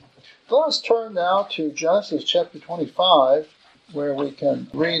Let us turn now to Genesis chapter 25, where we can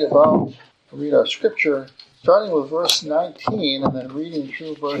read our scripture, starting with verse 19 and then reading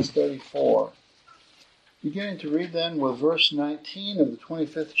through verse 34. Beginning to read then with verse 19 of the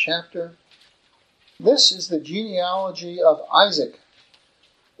 25th chapter. This is the genealogy of Isaac,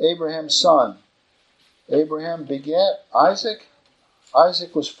 Abraham's son. Abraham begat Isaac.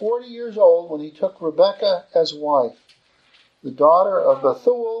 Isaac was 40 years old when he took Rebekah as wife, the daughter of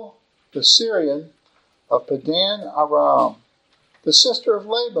Bethuel, the Syrian, of Padan Aram, the sister of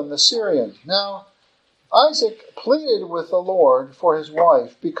Laban, the Syrian. Now, Isaac pleaded with the Lord for his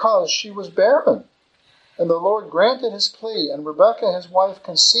wife because she was barren. And the Lord granted his plea, and Rebekah his wife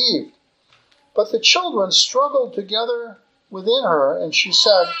conceived. But the children struggled together within her, and she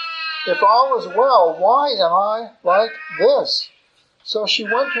said, "If all is well, why am I like this?" So she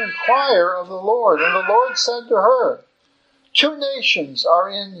went to inquire of the Lord, and the Lord said to her, "Two nations are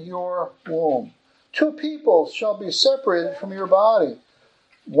in your womb. Two peoples shall be separated from your body.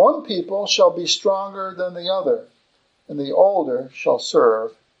 One people shall be stronger than the other, and the older shall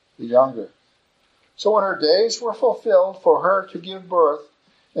serve the younger." So when her days were fulfilled for her to give birth,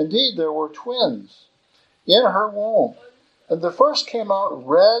 indeed there were twins in her womb. And the first came out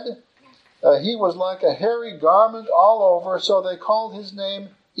red. He was like a hairy garment all over, so they called his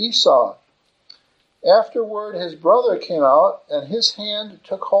name Esau. Afterward his brother came out, and his hand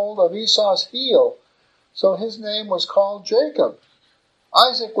took hold of Esau's heel, so his name was called Jacob.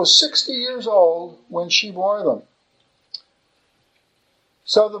 Isaac was 60 years old when she bore them.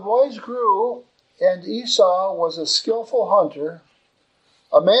 So the boys grew, and Esau was a skillful hunter,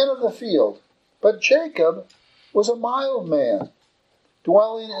 a man of the field. But Jacob was a mild man,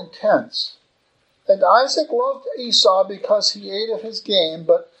 dwelling in tents. And Isaac loved Esau because he ate of his game,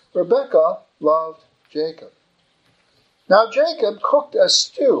 but Rebekah loved Jacob. Now Jacob cooked a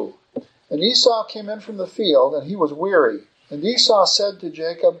stew, and Esau came in from the field, and he was weary. And Esau said to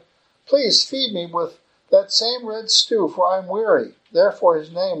Jacob, "Please feed me with that same red stew, for I am weary." Therefore his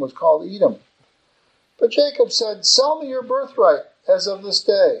name was called Edom. But Jacob said, "Sell me your birthright as of this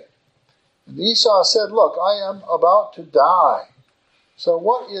day." And Esau said, "Look, I am about to die. So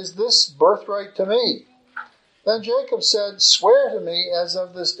what is this birthright to me?" Then Jacob said, "Swear to me as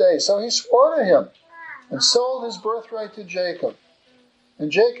of this day." So he swore to him and sold his birthright to Jacob.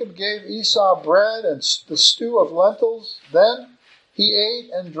 And Jacob gave Esau bread and the stew of lentils. Then he ate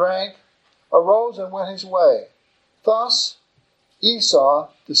and drank, arose and went his way. Thus Esau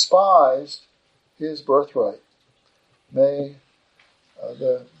despised his birthright. May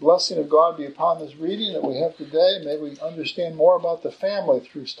the blessing of God be upon this reading that we have today. May we understand more about the family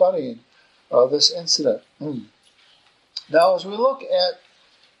through studying this incident. Now, as we look at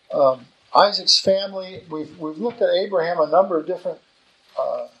Isaac's family, we've looked at Abraham, a number of different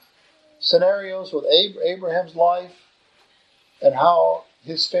scenarios with Abraham's life and how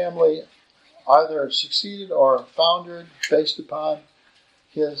his family either succeeded or foundered based upon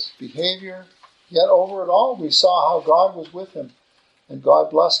his behavior. Yet over it all, we saw how God was with him, and God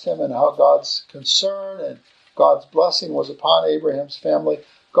blessed him, and how God's concern and God's blessing was upon Abraham's family.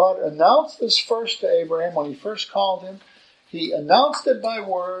 God announced this first to Abraham when he first called him. He announced it by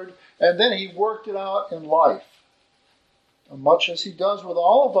word, and then he worked it out in life, much as he does with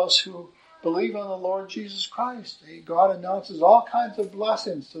all of us who believe on the Lord Jesus Christ. God announces all kinds of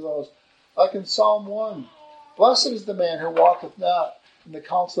blessings to those. Like in Psalm 1, "Blessed is the man who walketh not in the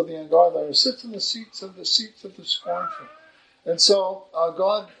counsel of the ungodly, or sits in the seats of the scornful." And so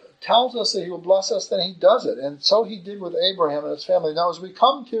God tells us that he will bless us, then he does it. And so he did with Abraham and his family. Now as we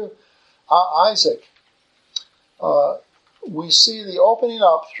come to Isaac, we see the opening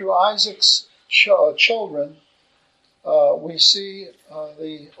up through Isaac's children. We see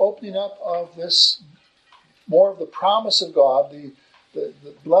the opening up of this, more of the promise of God, the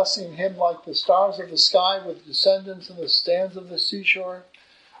blessing him like the stars of the sky with descendants in the sands of the seashore.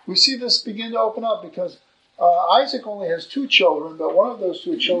 We see this begin to open up because Isaac only has two children, but one of those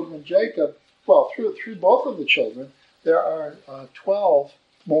two children, Jacob, through both of the children, there are 12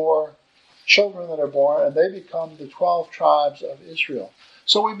 more children that are born, and they become the 12 tribes of Israel.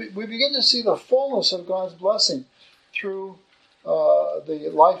 So we begin to see the fullness of God's blessing through the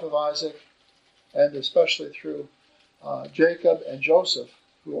life of Isaac, and especially through Jacob and Joseph,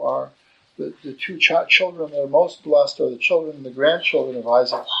 who are the two children that are most blessed, or the children and the grandchildren of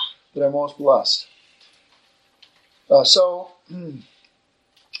Isaac that are most blessed. So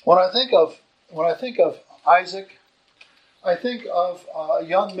when I think of Isaac, I think of a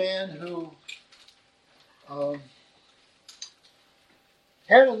young man who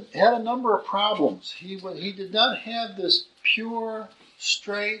had a number of problems. He did not have this pure,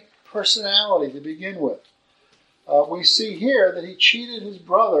 straight, personality to begin with. We see here that he cheated his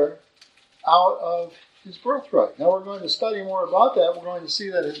brother out of his birthright. Now we're going to study more about that. We're going to see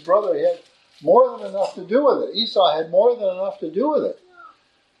that his brother had more than enough to do with it. Esau had more than enough to do with it.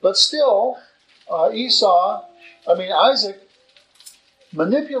 But still, Isaac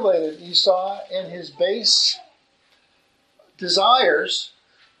manipulated Esau in his base desires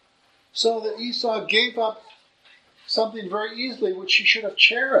so that Esau gave up something very easily which he should have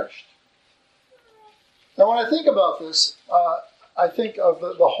cherished. Now when I think about this, I think of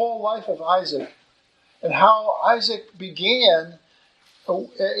the whole life of Isaac and how Isaac began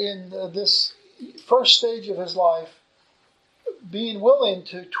in this first stage of his life being willing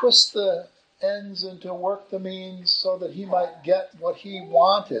to twist the ends and to work the means so that he might get what he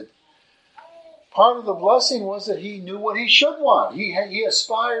wanted. Part of the blessing was that he knew what he should want. He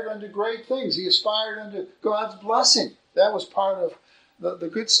aspired unto great things. He aspired unto God's blessing. That was part of the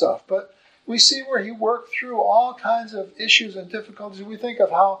good stuff. But we see where he worked through all kinds of issues and difficulties. We think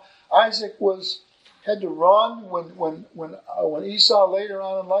of how Isaac had to run when Esau later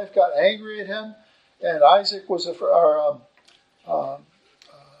on in life got angry at him, and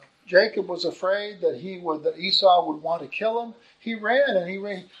Jacob was afraid that Esau would want to kill him. He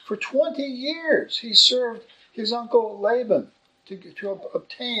ran for 20 years. He served his uncle Laban to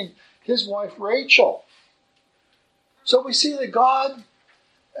obtain his wife Rachel. So we see that God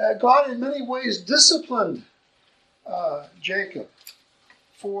in many ways disciplined Jacob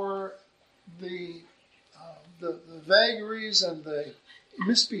for the vagaries and the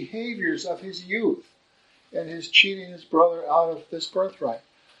misbehaviors of his youth and his cheating his brother out of this birthright.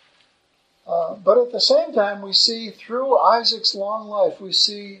 But at the same time, we see through Isaac's long life, we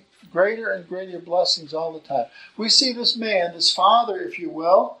see greater and greater blessings all the time. We see this man, this father, if you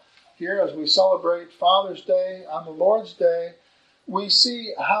will, here as we celebrate Father's Day on the Lord's Day, we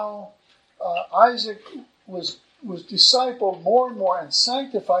see how Isaac was discipled more and more and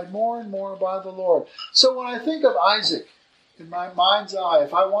sanctified more and more by the Lord. So when I think of Isaac in my mind's eye,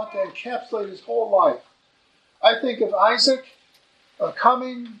 if I want to encapsulate his whole life, I think of Isaac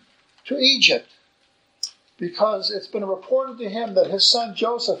coming to Egypt because it's been reported to him that his son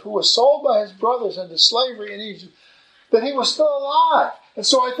Joseph, who was sold by his brothers into slavery in Egypt, that he was still alive. And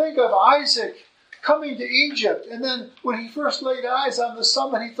so I think of Isaac coming to Egypt, and then when he first laid eyes on the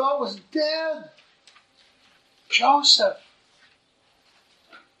son that he thought was dead, Joseph,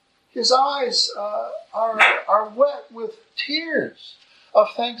 his eyes are wet with tears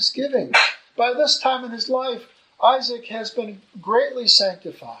of thanksgiving. By this time in his life, Isaac has been greatly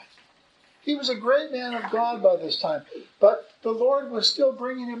sanctified. He was a great man of God by this time, but the Lord was still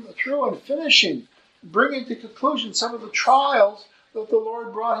bringing him through and bringing to conclusion some of the trials that the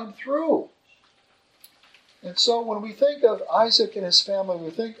Lord brought him through. And so when we think of Isaac and his family,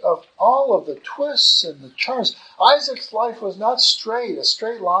 we think of all of the twists and the turns. Isaac's life was not a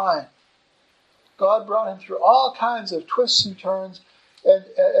straight line. God brought him through all kinds of twists and turns, and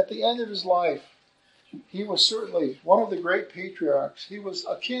at the end of his life, he was certainly one of the great patriarchs. He was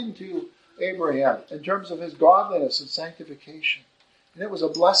akin to Abraham in terms of his godliness and sanctification. And it was a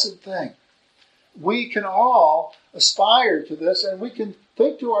blessed thing. We can all aspire to this, and we can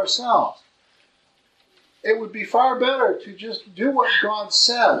think to ourselves, it would be far better to just do what God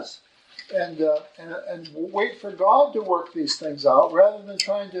says and wait for God to work these things out rather than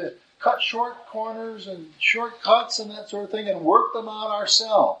trying to cut short corners and shortcuts and that sort of thing and work them out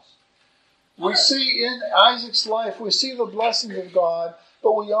ourselves. We see in Isaac's life, we see the blessings of God,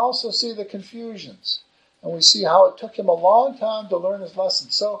 but we also see the confusions. And we see how it took him a long time to learn his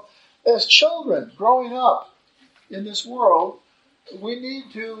lessons. So as children growing up in this world, we need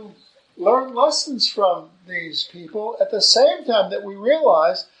to learn lessons from these people at the same time that we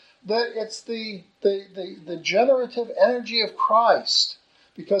realize that it's the generative energy of Christ.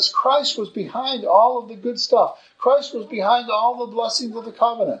 Because Christ was behind all of the good stuff. Christ was behind all the blessings of the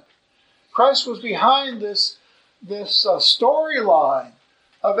covenant. Christ was behind this storyline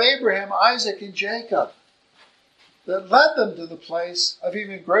of Abraham, Isaac, and Jacob that led them to the place of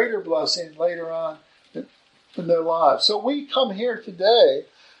even greater blessing later on in their lives. So we come here today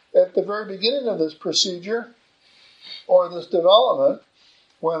at the very beginning of this procedure or this development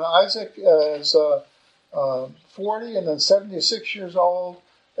when Isaac is 40 and then 76 years old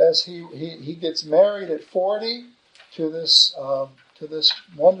as he gets married at 40 to this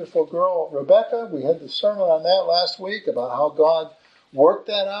wonderful girl, Rebecca. We had the sermon on that last week about how God worked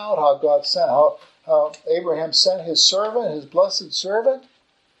that out, how Abraham sent his servant, his blessed servant,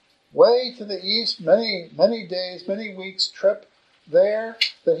 way to the east, many days, many weeks trip there,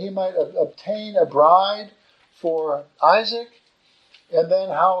 that he might obtain a bride for Isaac. And then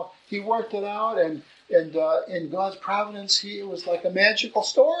how he worked it out, and in God's providence, it was like a magical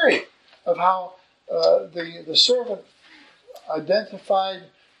story of how the servant identified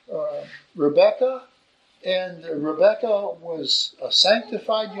Rebekah, and Rebekah was a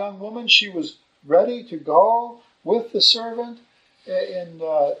sanctified young woman. She was ready to go with the servant, and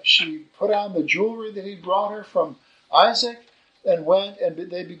she put on the jewelry that he brought her from Isaac, and went, and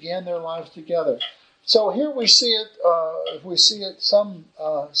they began their lives together. So here we see it. We see it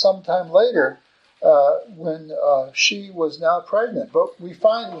sometime later when she was now pregnant. But we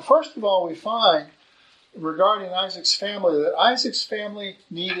find, first of all, regarding Isaac's family, that Isaac's family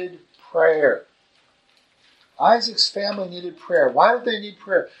needed prayer. Isaac's family needed prayer. Why did they need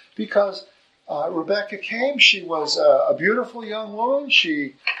prayer? Because Rebekah came. She was a beautiful young woman.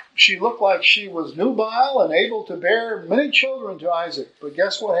 She looked like she was nubile and able to bear many children to Isaac. But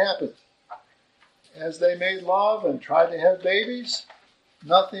guess what happened? As they made love and tried to have babies,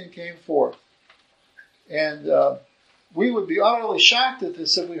 nothing came forth. And we would be utterly shocked at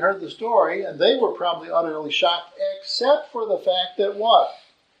this if we heard the story, and they were probably utterly shocked, except for the fact that what?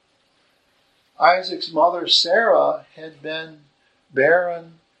 Isaac's mother, Sarah, had been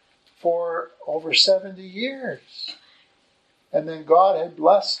barren for over 70 years. And then God had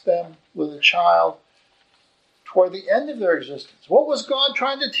blessed them with a child toward the end of their existence. What was God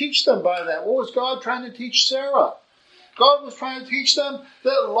trying to teach them by that? What was God trying to teach Sarah? God was trying to teach them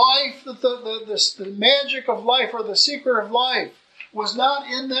that life, that the magic of life or the secret of life was not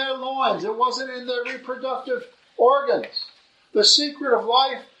in their loins. It wasn't in their reproductive organs. The secret of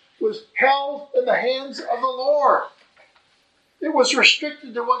life was held in the hands of the Lord. It was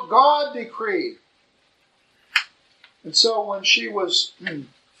restricted to what God decreed. And so when she was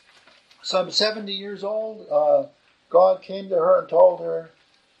some 70 years old, God came to her and told her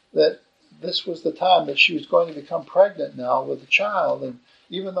that this was the time that she was going to become pregnant now with a child. And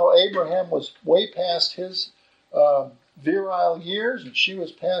even though Abraham was way past his virile years, and she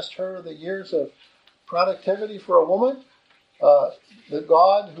was past the years of productivity for a woman, the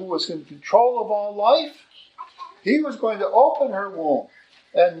God who was in control of all life, he was going to open her womb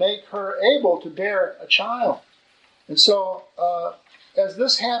and make her able to bear a child. And so, as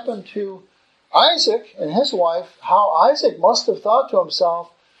this happened to Isaac and his wife, how Isaac must have thought to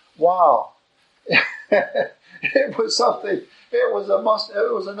himself, wow, it was something, it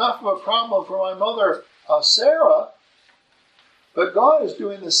was enough of a problem for my mother, Sarah, but God is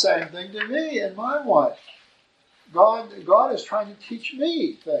doing the same thing to me and my wife. God is trying to teach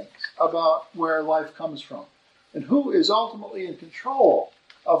me things about where life comes from and who is ultimately in control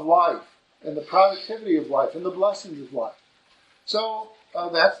of life and the productivity of life and the blessings of life. So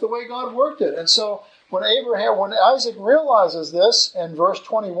that's the way God worked it. And so when Isaac realizes this in verse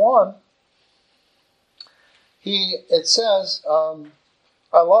 21, it says,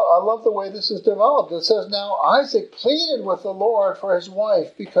 I love the way this is developed. It says, now Isaac pleaded with the Lord for his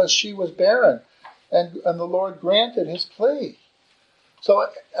wife because she was barren, and the Lord granted his plea. So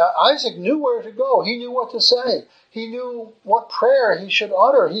Isaac knew where to go. He knew what to say. He knew what prayer he should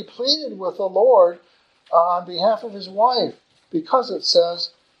utter. He pleaded with the Lord on behalf of his wife because it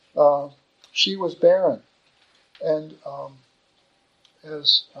says she was barren. And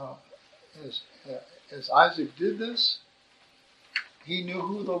as Isaac did this, he knew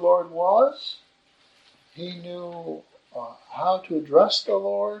who the Lord was. He knew how to address the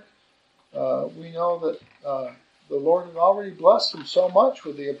Lord. We know that the Lord had already blessed him so much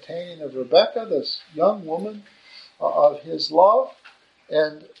with the obtaining of Rebekah, this young woman of his love.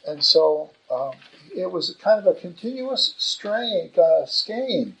 And so it was kind of a continuous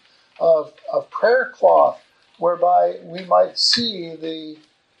skein of prayer cloth whereby we might see the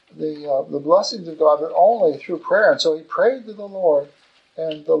blessings of God, but only through prayer. And so he prayed to the Lord,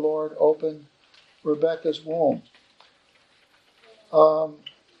 and the Lord opened Rebekah's womb.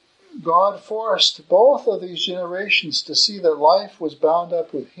 God forced both of these generations to see that life was bound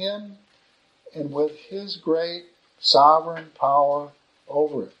up with him and with his great sovereign power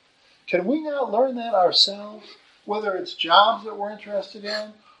over it. Can we not learn that ourselves? Whether it's jobs that we're interested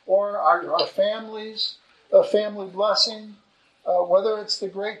in, or our families, a family blessing, whether it's the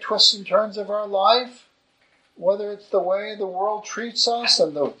great twists and turns of our life, whether it's the way the world treats us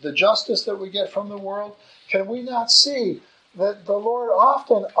and the justice that we get from the world, can we not see that the Lord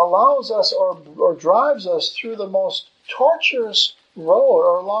often allows us or drives us through the most torturous road,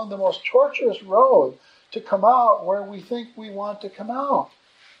 or along the most torturous road, to come out where we think we want to come out?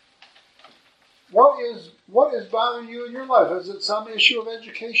 What is bothering you in your life? Is it some issue of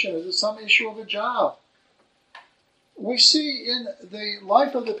education? Is it some issue of a job? we see in the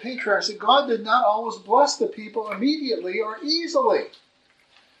life of the patriarchs that God did not always bless the people immediately or easily.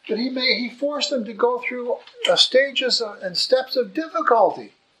 That he forced them to go through stages and steps of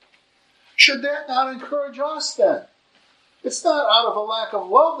difficulty. Should that not encourage us then? It's not out of a lack of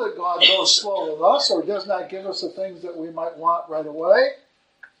love that God goes slow with us or does not give us the things that we might want right away.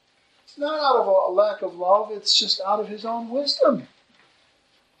 It's not out of a lack of love, it's just out of his own wisdom,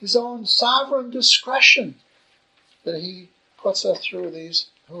 his own sovereign discretion that he puts us through these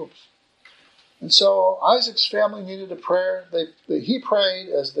hoops. And so Isaac's family needed a prayer. He prayed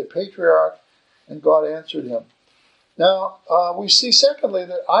as the patriarch, and God answered him. Now, we see secondly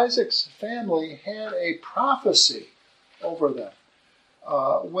that Isaac's family had a prophecy over them.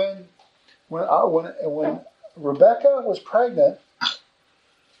 When Rebekah was pregnant,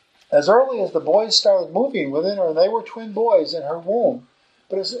 as early as the boys started moving within her, and they were twin boys in her womb,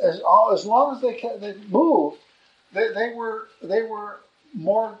 but as long as they moved, they were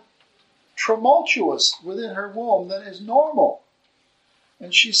more tumultuous within her womb than is normal.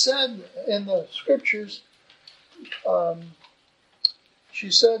 And she said in the scriptures, she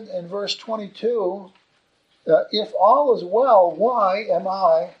said in verse 22, if all is well, why am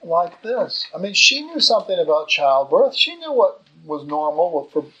I like this? I mean, she knew something about childbirth. She knew what was normal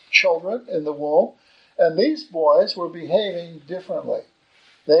for children in the womb. And these boys were behaving differently.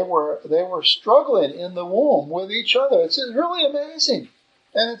 They were struggling in the womb with each other. It's really amazing.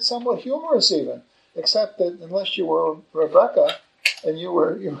 And it's somewhat humorous even, except that unless you were Rebekah and you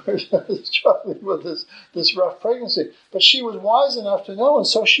were struggling with this rough pregnancy. But she was wise enough to know, and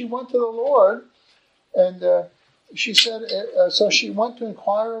so she went to the Lord, and she said, so she went to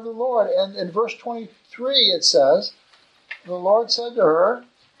inquire of the Lord. And in verse 23 it says, the Lord said to her,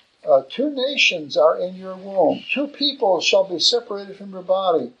 2 nations are in your womb. 2 people shall be separated from your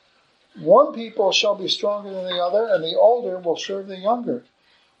body. 1 people shall be stronger than the other, and the older will serve the younger.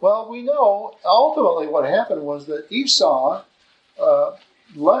 Well, we know ultimately what happened was that Esau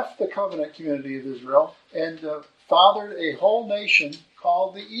left the covenant community of Israel and fathered a whole nation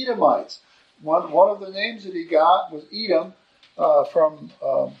called the Edomites. One of the names that he got was Edom, from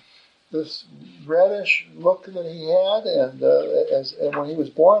this reddish look that he had, and when he was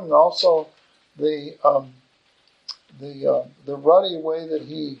born, and also the ruddy way that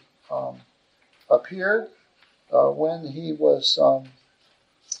he appeared when he was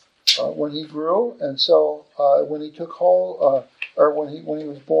when he grew, and so when he took hold, or when he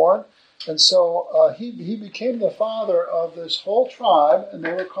was born, and so he became the father of this whole tribe, and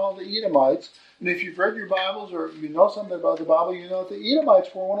they were called the Edomites. And if you've read your Bibles or you know something about the Bible, you know that the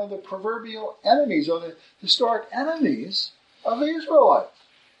Edomites were one of the proverbial enemies or the historic enemies of the Israelites.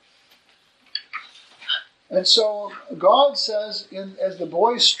 And so God says, as the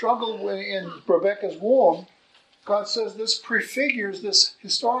boys struggled in Rebekah's womb, God says this prefigures this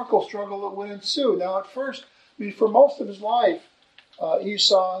historical struggle that would ensue. Now at first, for most of his life,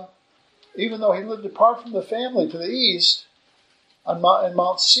 Esau, even though he lived apart from the family to the east, in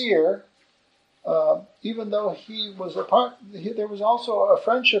Mount Seir, even though he was apart, there was also a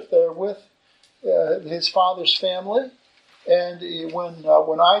friendship there with his father's family. And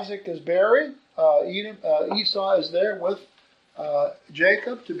when Isaac is buried, Esau is there with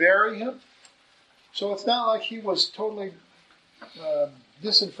Jacob to bury him. So it's not like he was totally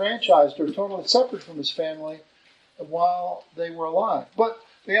disenfranchised or totally separate from his family while they were alive. But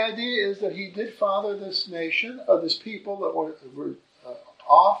the idea is that he did father this nation, this people that were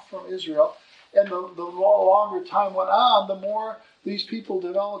off from Israel. And the longer time went on, the more these people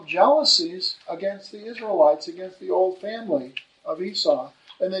developed jealousies against the Israelites, against the old family of Esau,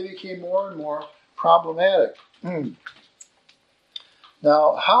 and they became more and more problematic.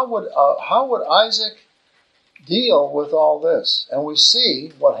 Now, how would Isaac deal with all this? And we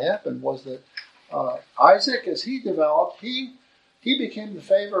see what happened was that Isaac, as he developed, he became the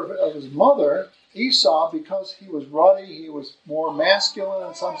favorite of his mother, Esau, because he was ruddy, he was more masculine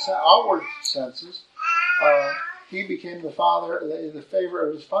in some outward senses. He became the favorite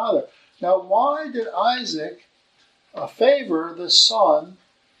of his father. Now, why did Isaac favor the son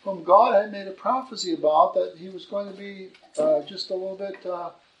whom God had made a prophecy about, that he was going to be just a little bit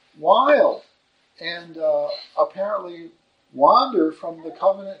wild and apparently wander from the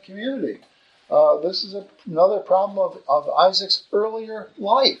covenant community? This is another problem of Isaac's earlier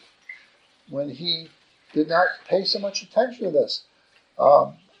life, when he did not pay so much attention to this.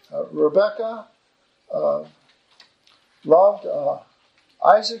 Rebekah loved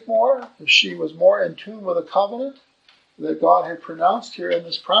Isaac more. She was more in tune with the covenant that God had pronounced here in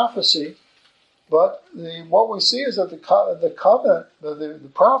this prophecy. But what we see is that the covenant,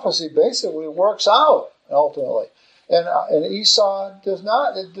 the prophecy basically works out ultimately. And Esau is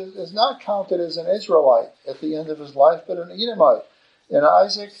not counted as an Israelite at the end of his life, but an Edomite. And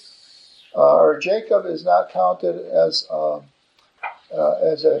Jacob is not counted as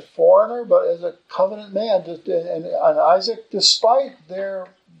a foreigner, but as a covenant man. And Isaac, despite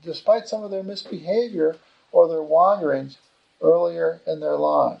some of their misbehavior or their wanderings earlier in their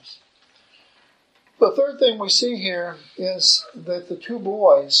lives. The third thing we see here is that the two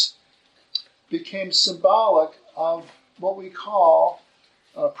boys became symbolic of what we call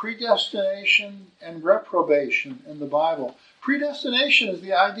predestination and reprobation in the Bible. Predestination is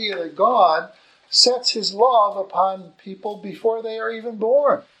the idea that God sets his love upon people before they are even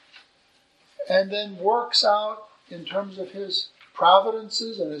born, and then works out, in terms of his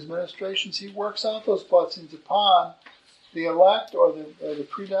providences and his ministrations, he works out those blessings upon the elect or the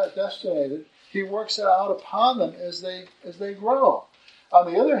predestinated. He works it out upon them as they grow.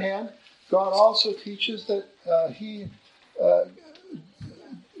 On the other hand, God also teaches that he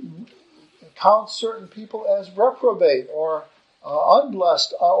counts certain people as reprobate or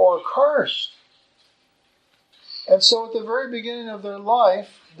unblessed or cursed. And so at the very beginning of their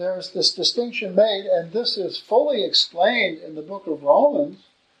life, there's this distinction made, and this is fully explained in the book of Romans,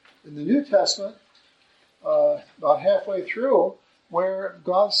 in the New Testament, about halfway through, where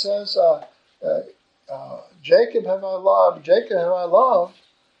God says, Jacob have I loved,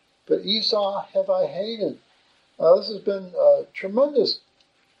 but Esau have I hated. This has been a tremendous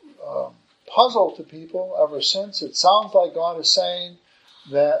puzzle to people ever since. It sounds like God is saying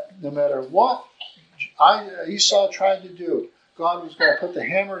that no matter what Esau tried to do, God was going to put the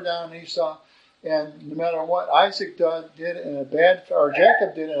hammer down on Esau, and no matter what Isaac did in a bad, or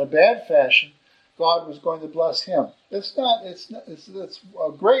Jacob did in a bad fashion, God was going to bless him. It's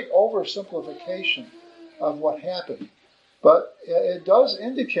a great oversimplification of what happened. But it does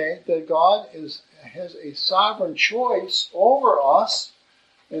indicate that God has a sovereign choice over us,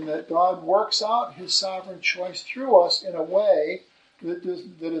 and that God works out his sovereign choice through us in a way that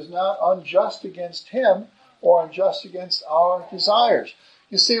is not unjust against him or unjust against our desires.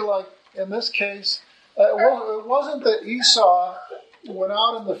 You see, like in this case, it wasn't that Esau went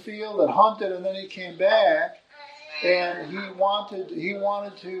out in the field and hunted and then he came back and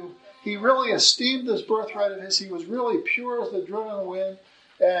he really esteemed this birthright of his. He was really pure as the driven wind.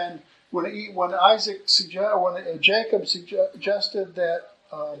 And when Jacob suggested that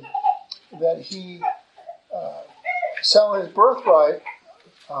he sell his birthright,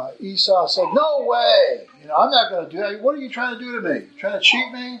 Esau said, "No way! I'm not going to do that. What are you trying to do to me? Trying to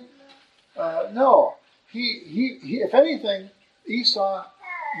cheat me?" No. He if anything, Esau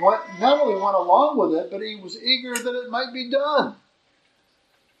not only went along with it, but he was eager that it might be done.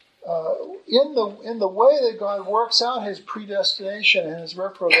 In the way that God works out his predestination and his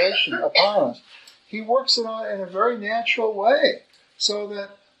reprobation upon us, he works it out in a very natural way, so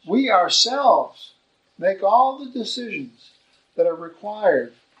that we ourselves make all the decisions that are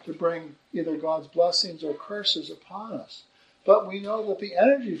required to bring either God's blessings or curses upon us. But we know that the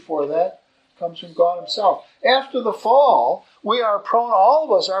energy for that comes from God himself. After the fall, all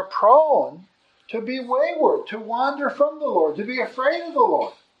of us are prone to be wayward, to wander from the Lord, to be afraid of the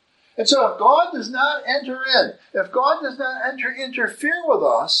Lord. And so if God does not interfere with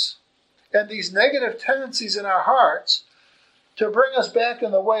us and these negative tendencies in our hearts to bring us back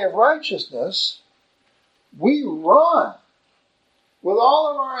in the way of righteousness, we run with all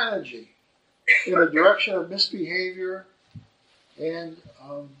of our energy in the direction of misbehavior and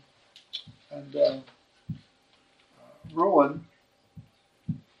ruin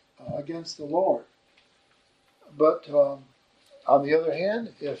against the Lord. But on the other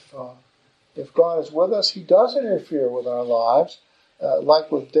hand, if God is with us, he does interfere with our lives, like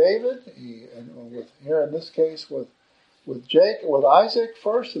with David, here in this case with Isaac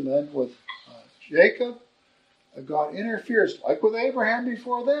first, and then with Jacob. God interferes, like with Abraham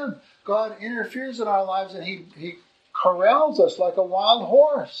before them. God interferes in our lives, and he corrals us like a wild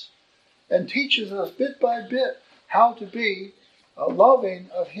horse and teaches us bit by bit how to be loving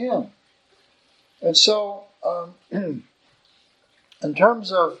of him. And so, in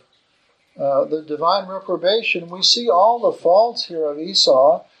terms of the divine reprobation, we see all the faults here of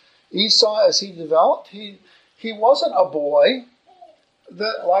Esau. Esau, as he developed, he wasn't a boy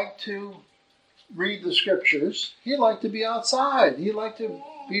that liked to read the scriptures. He liked to be outside. He liked to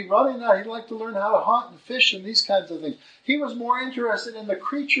be running out. He liked to learn how to hunt and fish and these kinds of things. He was more interested in the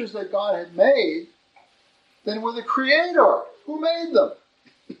creatures that God had made than with the Creator who made them.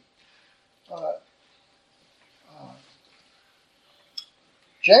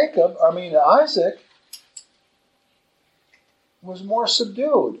 Isaac was more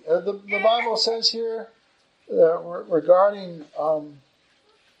subdued. The Bible says here regarding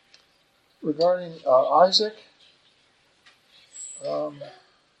Isaac,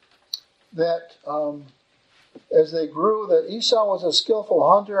 that as they grew, that Esau was a skillful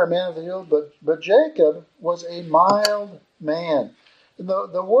hunter, a man of the field, but Jacob was a mild man.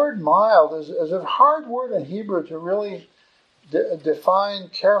 The word mild is a hard word in Hebrew to really define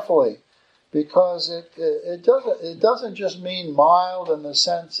carefully, because it doesn't just mean mild in the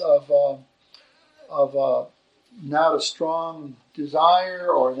sense of not a strong desire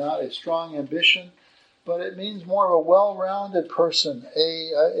or not a strong ambition, but it means more of a well-rounded person.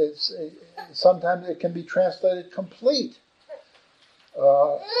 Sometimes it can be translated complete.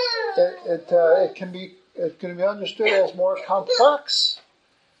 It can be understood as more complex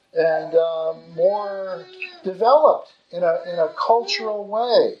and more developed in a cultural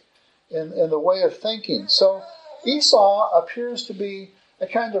way, in the way of thinking. So Esau appears to be a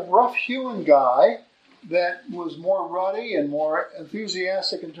kind of rough-hewn guy that was more ruddy and more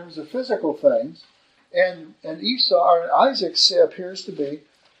enthusiastic in terms of physical things, and Isaac appears to be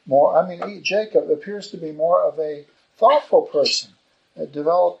Jacob appears to be more of a thoughtful person,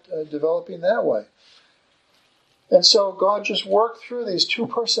 developing that way. And so God just worked through these two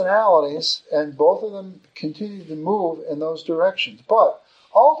personalities, and both of them continued to move in those directions. But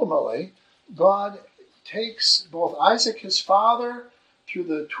ultimately, God takes both Isaac, his father, through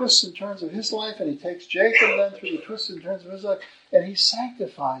the twists and turns of his life, and he takes Jacob then through the twists and turns of his life, and he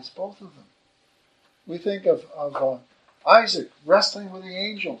sanctifies both of them. We think of Isaac wrestling with the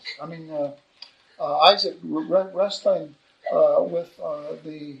angels. Isaac wrestling with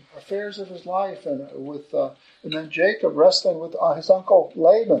the affairs of his life, and then Jacob wrestling with his uncle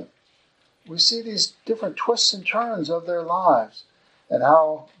Laban. We see these different twists and turns of their lives, and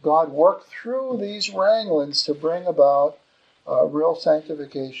how God worked through these wranglings to bring about real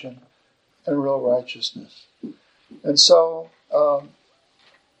sanctification and real righteousness. And so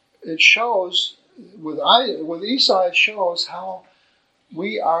it shows, with Esau, it shows how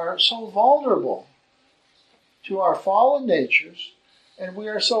we are so vulnerable to our fallen natures, and we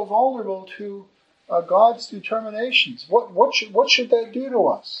are so vulnerable to God's determinations. What should that do to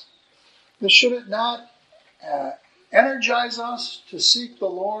us? Should it not energize us to seek the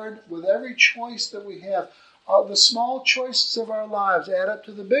Lord with every choice that we have? The small choices of our lives add up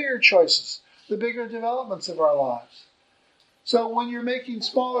to the bigger choices, the bigger developments of our lives. So when you're making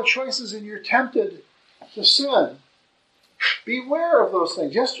smaller choices and you're tempted to sin, beware of those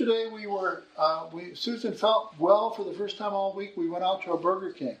things. Yesterday Susan felt well for the first time all week. We went out to a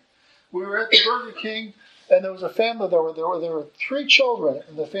Burger King. We were at the Burger King, and there was a family. There were 3 children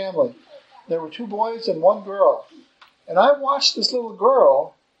in the family. There were 2 boys and 1 girl. And I watched this little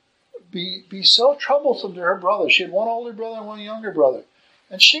girl be so troublesome to her brother. She had 1 older brother and 1 younger brother.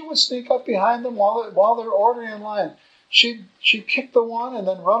 And she would sneak up behind them while they're ordering in line. She'd kick the one and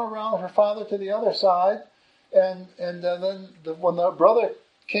then run around her father to the other side. And then when the brother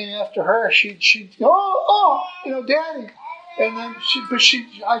came after her, she'd Daddy. And then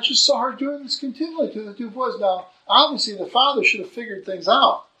I just saw her doing this continually to the 2 boys. Now, obviously, the father should have figured things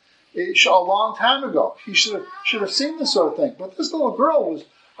out a long time ago. He should have seen this sort of thing. But this little girl was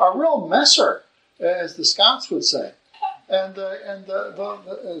a real messer, as the Scots would say. And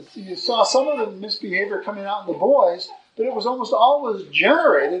you saw some of the misbehavior coming out in the boys, but it was almost always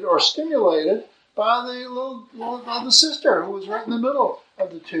generated or stimulated by the sister who was right in the middle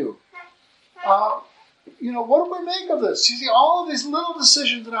of the 2. What do we make of this? You see, all of these little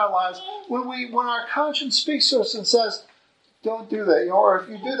decisions in our lives, when our conscience speaks to us and says, don't do that, or if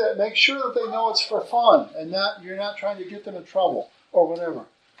you do that, make sure that they know it's for fun and you're not trying to get them in trouble or whatever.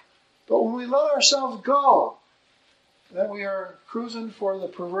 But when we let ourselves go, then we are cruising for the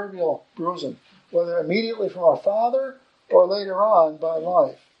proverbial bruising, whether immediately from our father or later on by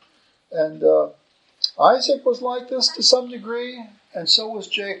life. And Isaac was like this to some degree, and so was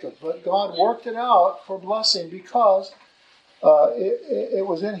Jacob. But God worked it out for blessing, because it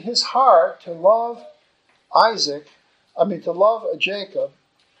was in his heart to love to love Jacob,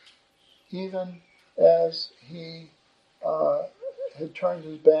 even as he had turned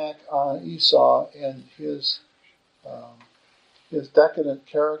his back on Esau and his decadent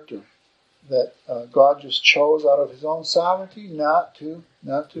character that God just chose out of his own sovereignty not to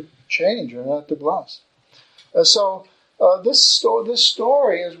change or not to bless. So this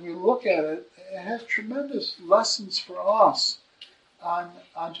story, as we look at it, it has tremendous lessons for us on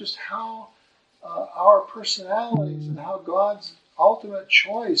just how our personalities and how God's ultimate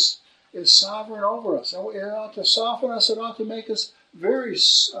choice is sovereign over us. And it ought to soften us. It ought to make us very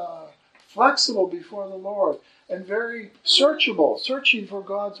flexible before the Lord and very searching for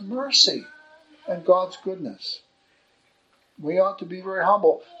God's mercy and God's goodness. We ought to be very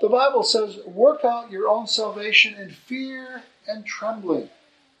humble. The Bible says, work out your own salvation in fear and trembling.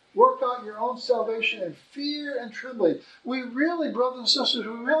 Work out your own salvation in fear and trembling. We really, brothers and sisters,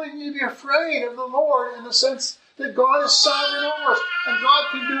 we really need to be afraid of the Lord in the sense that God is sovereign over us and God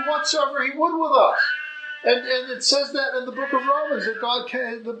can do whatsoever He would with us. And it says that in the book of Romans that God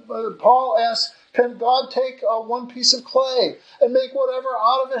can. Paul asks, can God take one piece of clay and make whatever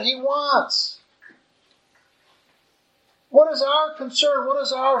out of it He wants? What is our concern? What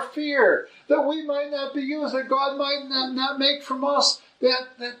is our fear? That we might not be used, that God might not make from us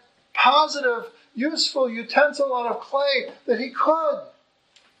that positive, useful utensil out of clay that He could.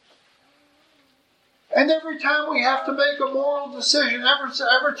 And every time we have to make a moral decision,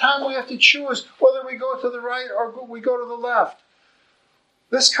 every time we have to choose whether we go to the right or we go to the left,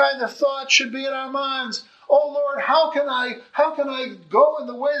 this kind of thought should be in our minds. Oh Lord, how can I go in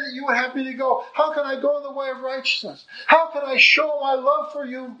the way that you would have me to go? How can I go in the way of righteousness? How can I show my love for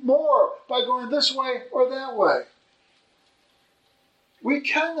you more by going this way or that way? We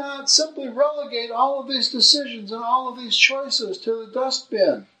cannot simply relegate all of these decisions and all of these choices to the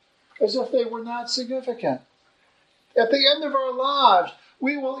dustbin as if they were not significant. At the end of our lives,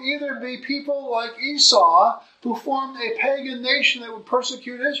 we will either be people like Esau, who formed a pagan nation that would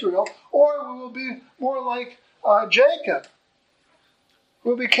persecute Israel, or we will be more like Jacob,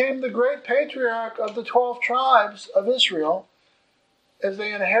 who became the great patriarch of the 12 tribes of Israel as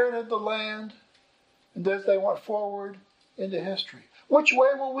they inherited the land and as they went forward into history. Which way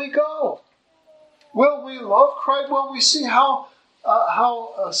will we go? Will we love Christ? Will we see how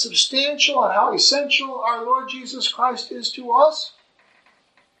substantial and how essential our Lord Jesus Christ is to us?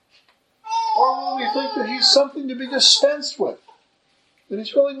 Or will we think that He's something to be dispensed with? That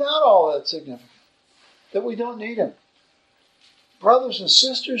He's really not all that significant? That we don't need Him? Brothers and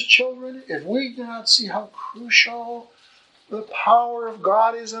sisters, children, if we do not see how crucial the power of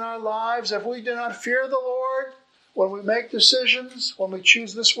God is in our lives, if we do not fear the Lord when we make decisions, when we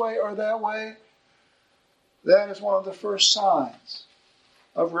choose this way or that way, that is one of the first signs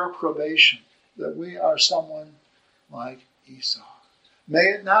of reprobation, that we are someone like Esau. May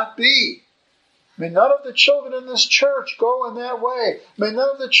it not be. May none of the children in this church go in that way. May none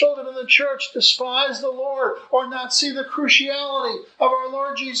of the children in the church despise the Lord or not see the cruciality of our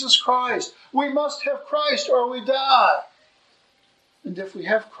Lord Jesus Christ. We must have Christ or we die. And if we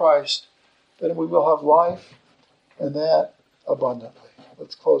have Christ, then we will have life, and that abundantly.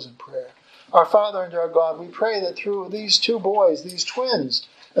 Let's close in prayer. Our Father and our God, we pray that through these two boys, these twins,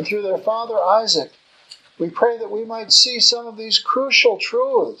 and through their father Isaac, we pray that we might see some of these crucial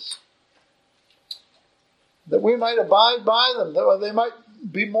truths, that we might abide by them, that they might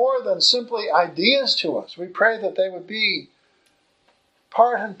be more than simply ideas to us. We pray that they would be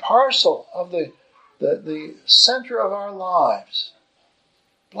part and parcel of the center of our lives.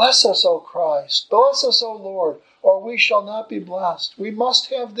 Bless us, O Christ. Bless us, O Lord, or we shall not be blessed. We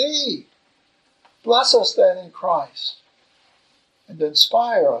must have Thee. Bless us then in Christ, and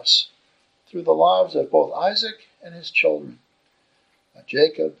inspire us through the lives of both Isaac and his children,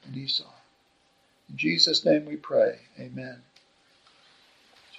 Jacob and Esau. In Jesus' name we pray. Amen.